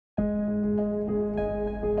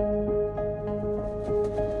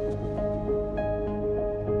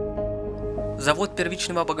Завод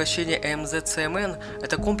первичного обогащения ЭМЗ ЦМН –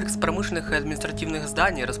 это комплекс промышленных и административных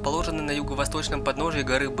зданий, расположенный на юго-восточном подножии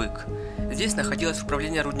горы Бык. Здесь находилось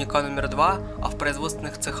управление рудника номер 2, а в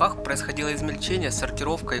производственных цехах происходило измельчение,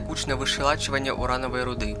 сортировка и кучное выщелачивание урановой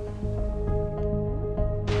руды.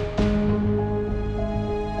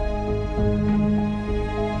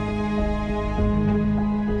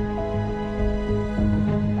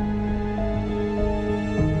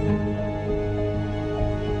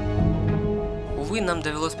 Увы, нам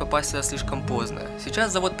довелось попасть сюда слишком поздно.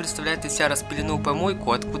 Сейчас завод представляет из себя распиленную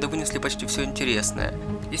помойку, откуда вынесли почти все интересное.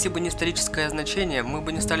 Если бы не историческое значение, мы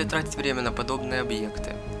бы не стали тратить время на подобные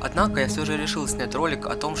объекты. Однако я все же решил снять ролик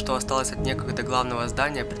о том, что осталось от некогда главного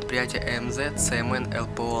здания предприятия EMZ CMN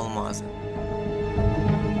LPO Алмаз.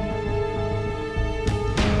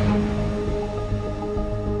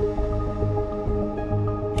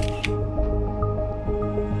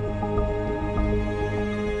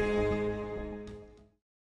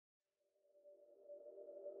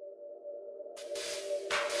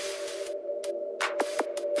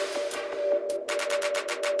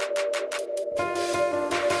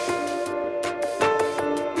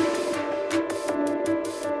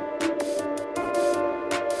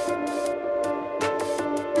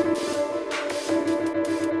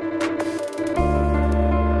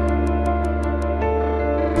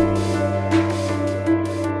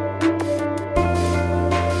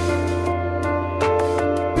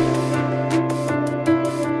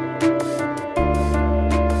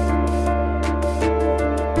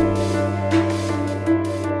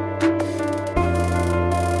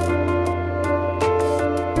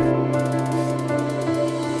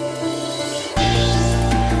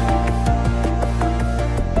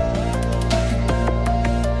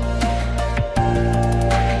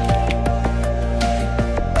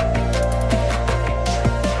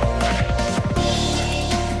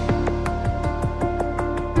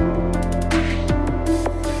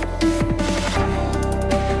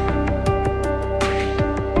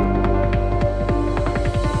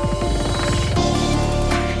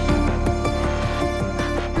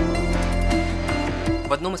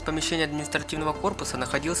 В одном из помещений административного корпуса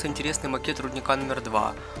находился интересный макет рудника номер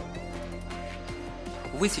 2.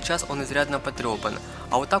 Увы, сейчас он изрядно потрепан,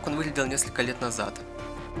 а вот так он выглядел несколько лет назад.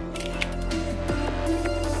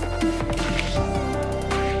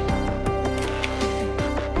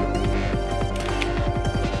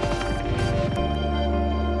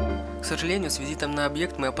 К сожалению, с визитом на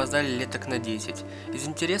объект мы опоздали лет так на 10. Из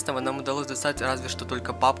интересного нам удалось достать разве что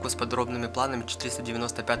только папку с подробными планами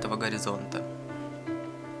 495-го горизонта.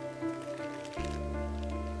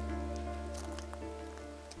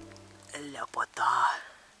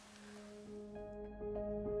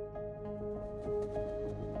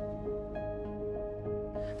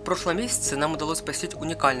 В прошлом месяце нам удалось посетить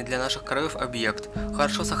уникальный для наших краев объект,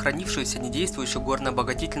 хорошо сохранившуюся недействующую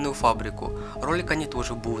горно-обогатительную фабрику. Ролик они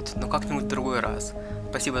тоже будут, но как-нибудь в другой раз.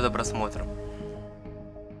 Спасибо за просмотр.